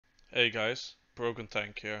Hey guys, Broken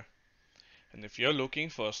Tank here. And if you're looking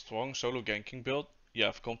for a strong solo ganking build, you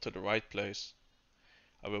have come to the right place.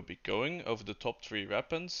 I will be going over the top 3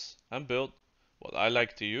 weapons and build what I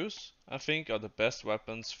like to use and think are the best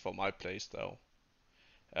weapons for my playstyle.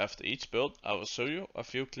 After each build I will show you a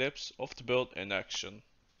few clips of the build in action.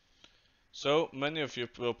 So many of you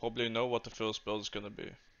will probably know what the first build is gonna be.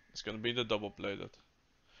 It's gonna be the double bladed.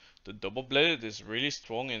 The double bladed is really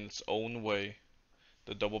strong in its own way.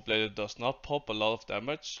 The double bladed does not pop a lot of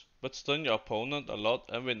damage, but stun your opponent a lot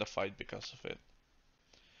and win the fight because of it.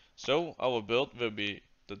 So our build will be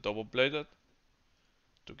the double bladed,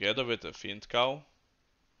 together with the fiend cow,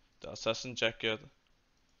 the assassin jacket,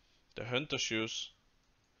 the hunter shoes,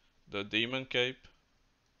 the demon cape,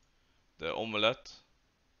 the omelette,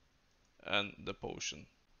 and the potion.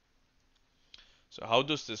 So how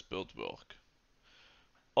does this build work?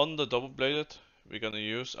 On the double bladed we're gonna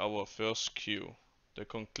use our first Q, the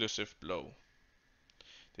conclusive blow.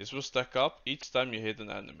 This will stack up each time you hit an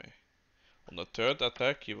enemy. On the third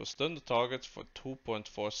attack you will stun the target for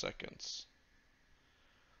 2.4 seconds.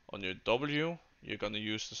 On your W you're gonna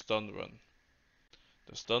use the stun run.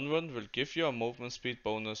 The stun run will give you a movement speed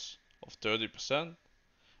bonus of 30%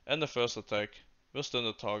 and the first attack will stun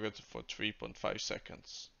the target for 3.5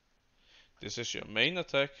 seconds. This is your main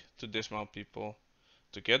attack to dismount people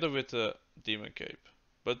together with the demon cape,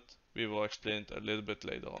 but we will explain it a little bit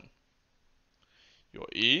later on. Your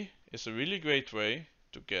E is a really great way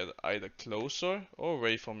to get either closer or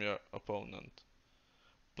away from your opponent.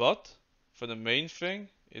 But for the main thing,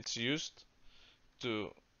 it's used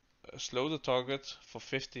to slow the target for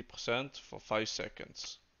 50% for 5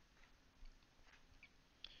 seconds.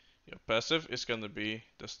 Your passive is gonna be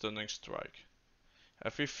the stunning strike.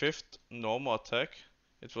 Every 5th normal attack,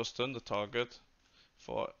 it will stun the target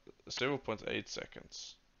for 0.8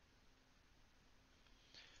 seconds.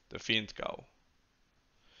 The fiend cow.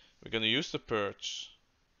 We're gonna use the purge.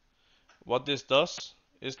 What this does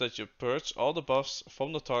is that you purge all the buffs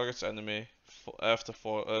from the target's enemy after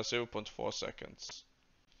 0.4 seconds.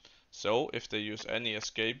 So if they use any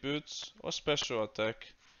escape boots or special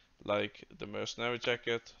attack like the mercenary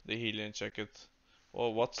jacket, the healing jacket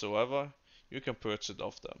or whatsoever, you can purge it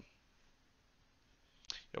off them.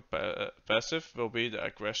 Your passive will be the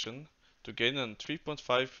aggression to gain a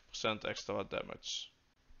 3.5% extra damage.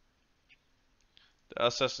 The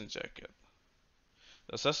assassin jacket.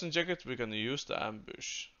 The assassin jacket we're gonna use the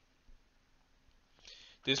ambush.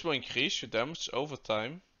 This will increase your damage over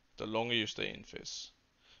time the longer you stay in this.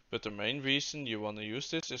 But the main reason you wanna use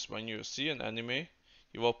this is when you see an enemy,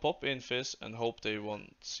 you will pop in this and hope they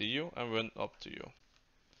won't see you and run up to you.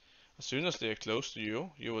 As soon as they are close to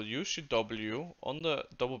you, you will use your W on the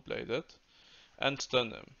double bladed and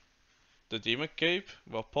stun him. The demon cape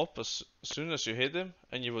will pop as soon as you hit him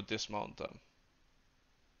and you will dismount them.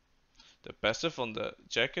 The passive on the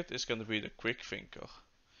jacket is gonna be the quick thinker.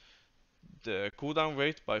 The cooldown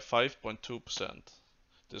rate by 5.2%.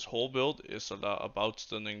 This whole build is about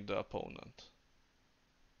stunning the opponent.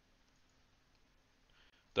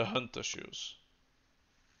 The hunter shoes.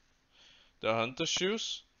 The hunter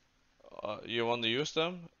shoes, you want to use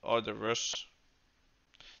them, are the rush.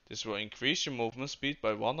 This will increase your movement speed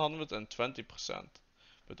by 120%,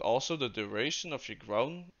 but also the duration of your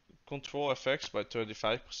ground control effects by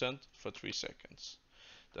 35% for 3 seconds.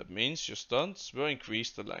 That means your stunts will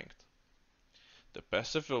increase the length. The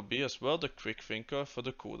passive will be as well the quick thinker for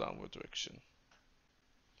the cooldown reduction.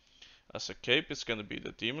 As a cape it's gonna be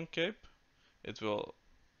the demon cape. It will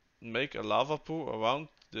make a lava pool around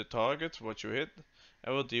the target what you hit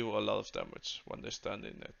and will deal a lot of damage when they stand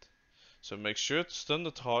in it. So make sure to stun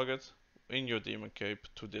the target in your demon cape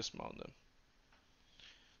to dismount them.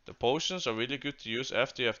 The potions are really good to use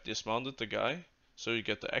after you have dismounted the guy, so you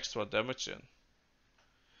get the extra damage in.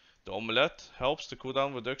 The omelette helps the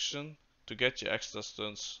cooldown reduction to get you extra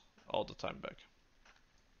stuns all the time back.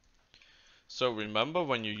 So remember,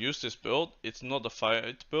 when you use this build, it's not a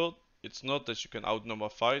fight build. It's not that you can outnumber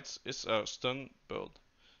fights, it's a stun build.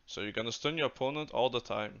 So you're gonna stun your opponent all the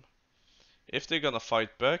time. If they're gonna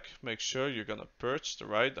fight back, make sure you're gonna purge the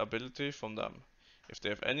right ability from them. If they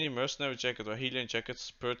have any mercenary jacket or healing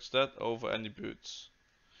jackets, purge that over any boots.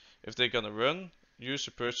 If they're gonna run, use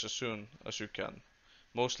your purge as soon as you can.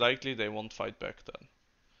 Most likely they won't fight back then.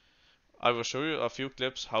 I will show you a few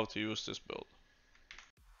clips how to use this build.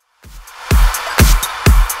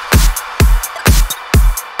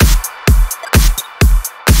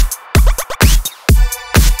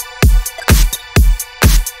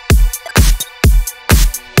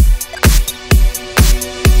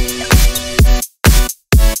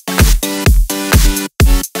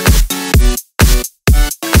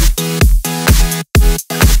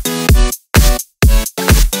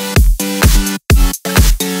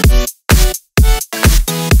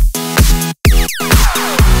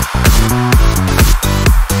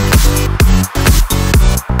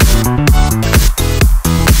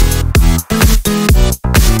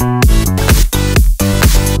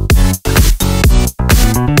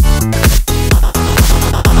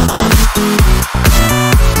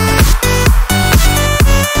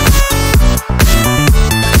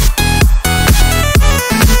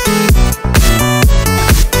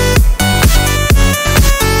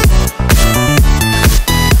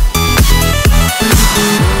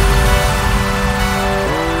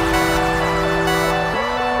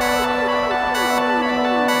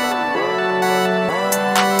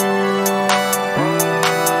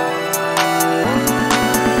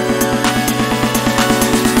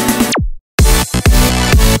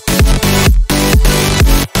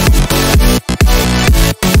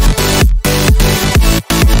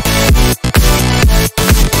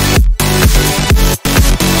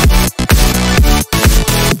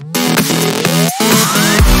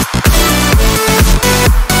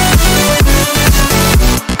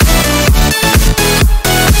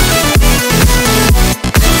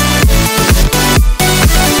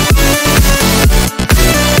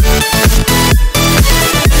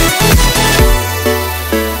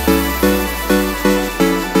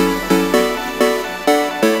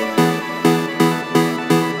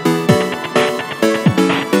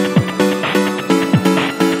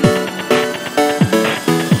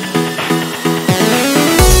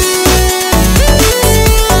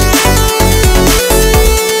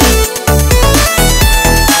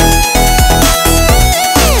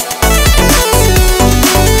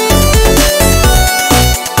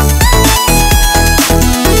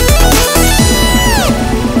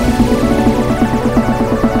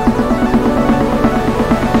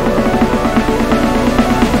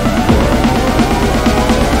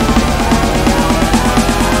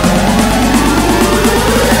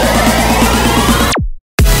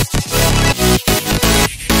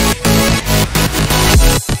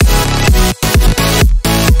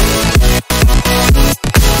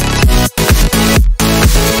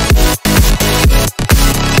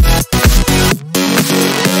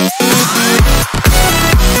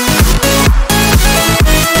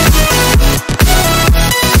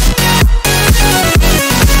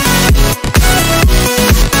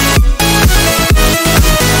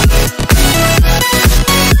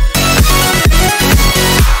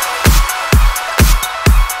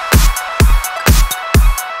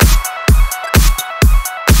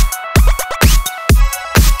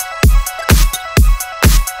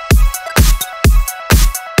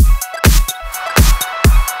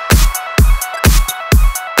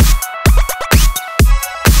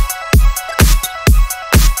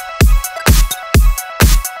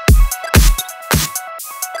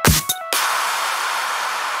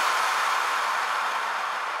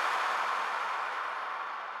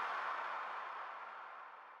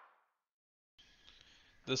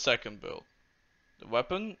 The second build. The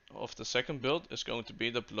weapon of the second build is going to be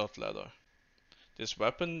the Blood Ladder. This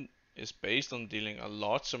weapon is based on dealing a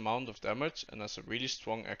large amount of damage and has a really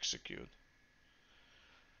strong execute.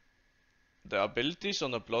 The abilities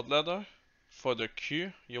on the Blood Ladder. For the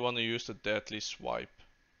Q, you want to use the Deadly Swipe.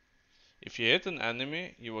 If you hit an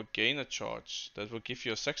enemy, you will gain a charge that will give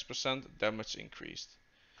you a 6% damage increased.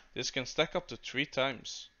 This can stack up to 3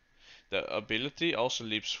 times. The ability also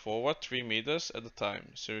leaps forward 3 meters at a time,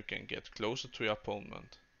 so you can get closer to your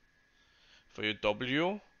opponent. For your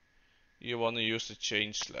W, you want to use the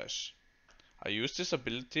Chain Slash. I use this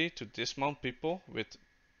ability to dismount people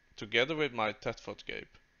together with my Thetford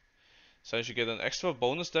Cape. Since you get an extra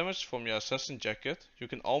bonus damage from your Assassin Jacket, you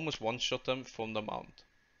can almost one-shot them from the mount.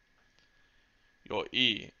 Your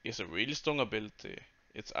E is a really strong ability.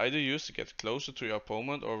 It's either used to get closer to your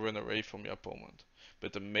opponent or run away from your opponent.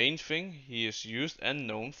 But the main thing he is used and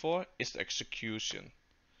known for is the execution.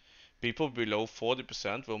 People below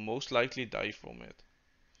 40% will most likely die from it.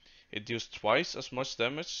 It deals twice as much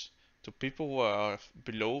damage to people who are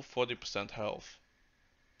below 40% health.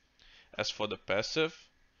 As for the passive,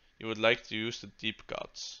 you would like to use the Deep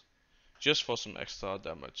Cuts, just for some extra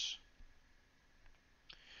damage.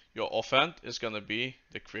 Your offhand is gonna be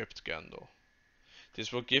the Crypt Candle.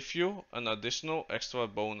 This will give you an additional extra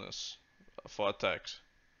bonus for attacks,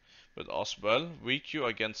 but as well weak you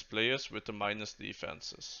against players with the minus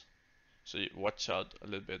defenses. So watch out a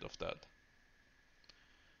little bit of that.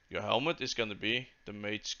 Your helmet is gonna be the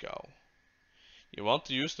Mage Cowl. You want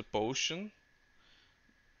to use the potion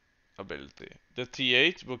ability. The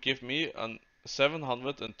T8 will give me a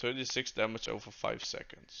 736 damage over 5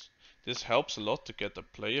 seconds. This helps a lot to get the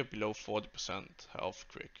player below 40% health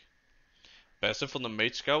quick. Passive on the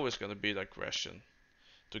Mage Cowl is gonna be the aggression,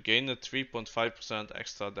 to gain a 3.5%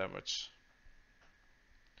 extra damage.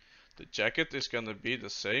 The jacket is gonna be the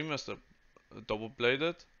same as the double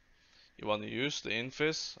bladed. You wanna use the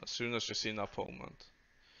Invis as soon as you see an opponent.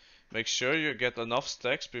 Make sure you get enough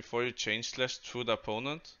stacks before you Chain Slash through the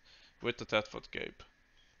opponent with the Thetford Cape,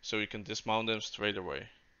 so you can dismount them straight away.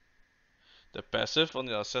 The passive on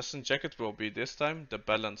the Assassin Jacket will be this time the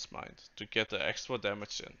Balance Mind, to get the extra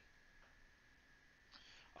damage in.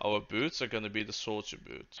 Our boots are gonna be the Soldier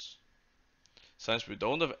Boots. Since we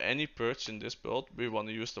don't have any perch in this build, we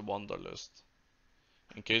wanna use the Wanderlust,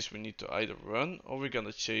 in case we need to either run or we're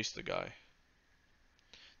gonna chase the guy.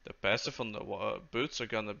 The passive on the boots are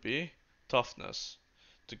gonna be Toughness,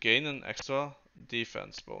 to gain an extra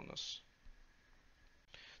defense bonus.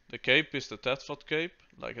 The cape is the Thetford Cape,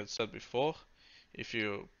 like I said before. If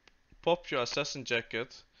you pop your Assassin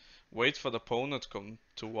Jacket, wait for the opponent to come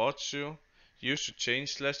towards you, use your Chain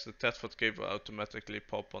Slash, the Thetford Cape will automatically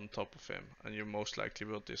pop on top of him, and you most likely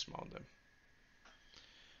will dismount him.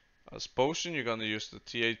 As potion, you're gonna use the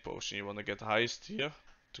T8 potion. You wanna get highest tier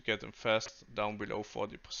to get him fast down below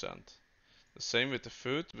 40%. The same with the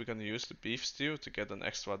food, we're gonna use the beef stew to get an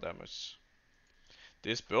extra damage.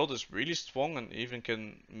 This build is really strong and even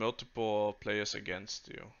can multiple players against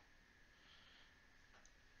you.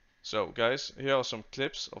 So guys, here are some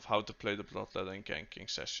clips of how to play the Blood Ladder in ganking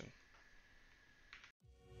session.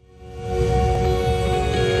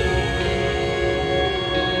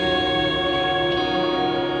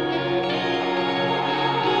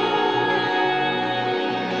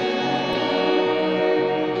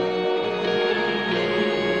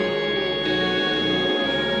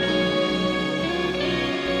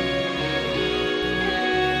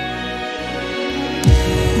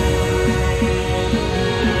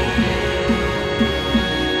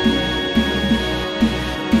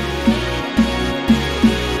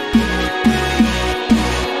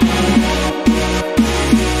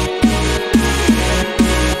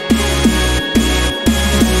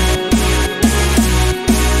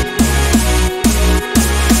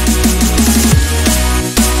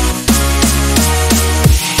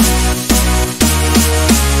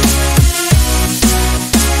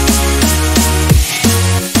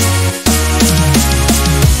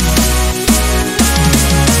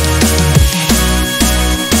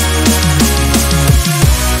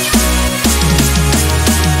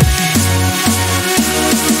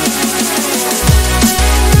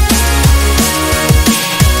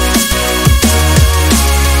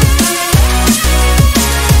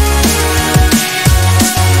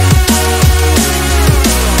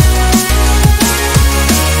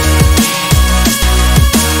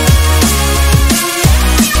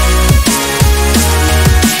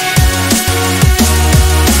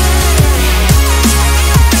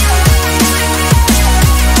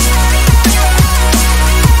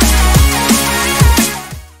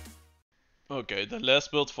 Okay, the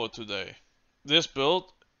last build for today. This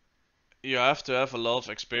build you have to have a lot of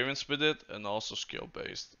experience with it and also skill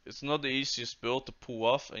based. It's not the easiest build to pull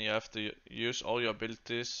off, and you have to use all your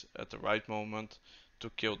abilities at the right moment to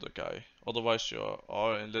kill the guy. Otherwise you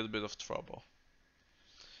are in a little bit of trouble.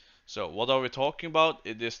 So what are we talking about?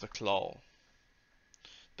 It is the claw.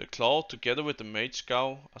 The claw together with the mage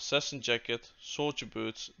scowl, assassin jacket, soldier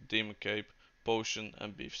boots, demon cape, potion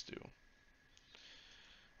and beef stew.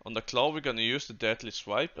 On the claw we're gonna use the deadly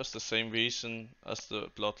swipe as the same reason as the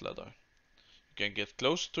blood leather. You can get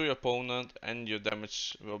closer to your opponent and your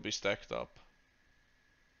damage will be stacked up.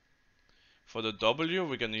 For the W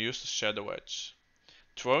we're gonna use the shadow edge.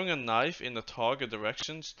 Throwing a knife in the target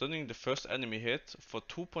direction, stunning the first enemy hit for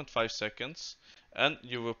 2.5 seconds, and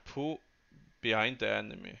you will pull behind the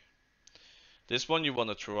enemy. This one you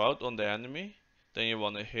wanna throw out on the enemy, then you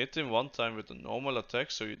wanna hit him one time with a normal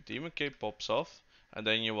attack so your demon cape pops off, and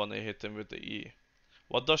then you wanna hit him with the E.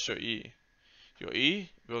 What does your E? Your E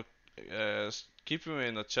will keep him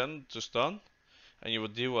in a chance to stun, and you will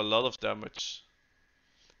deal a lot of damage.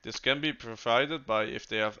 This can be provided by if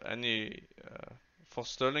they have any for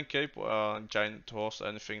Sterling Cape or Giant Horse,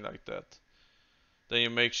 anything like that. Then you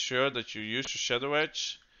make sure that you use your Shadow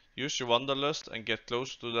Edge, use your Wanderlust and get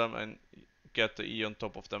close to them and get the E on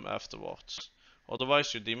top of them afterwards.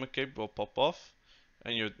 Otherwise your Demon Cape will pop off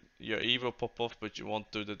and your E will pop off, but you won't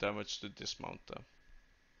do the damage to dismount them.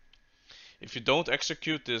 If you don't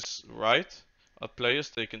execute this right,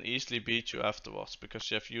 players they can easily beat you afterwards because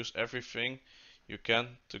you have used everything you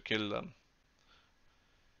can to kill them.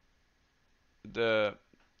 The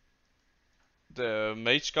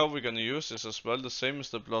mage scowl we're gonna use is as well the same as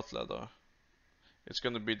the blood leather. It's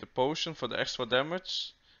gonna be the potion for the extra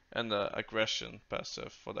damage and the aggression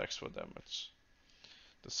passive for the extra damage.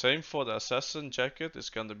 The same for the assassin jacket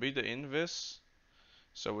is gonna be the invis,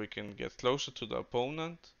 so we can get closer to the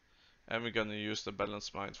opponent, and we're gonna use the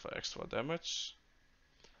balanced mind for extra damage.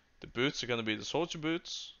 The boots are gonna be the soldier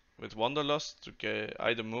boots with Wanderlust to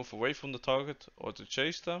either move away from the target or to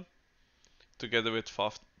chase them, together with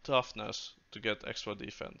toughness to get extra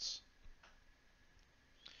defense.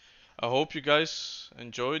 I hope you guys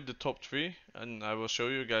enjoyed the top 3, and I will show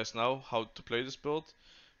you guys now how to play this build.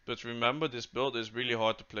 But remember, this build is really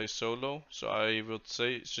hard to play solo, so I would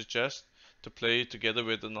suggest to play together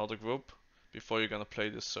with another group before you're gonna play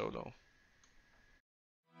this solo.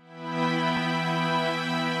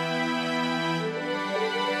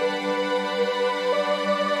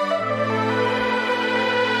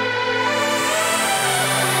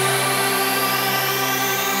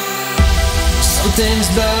 Something's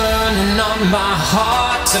burning on my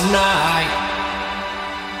heart tonight,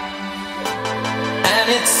 and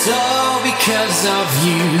it's all because of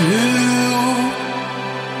you.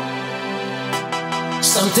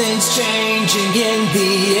 Something's changing in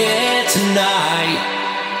the air tonight.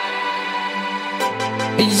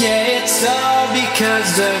 Yeah, it's all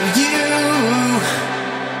because of you.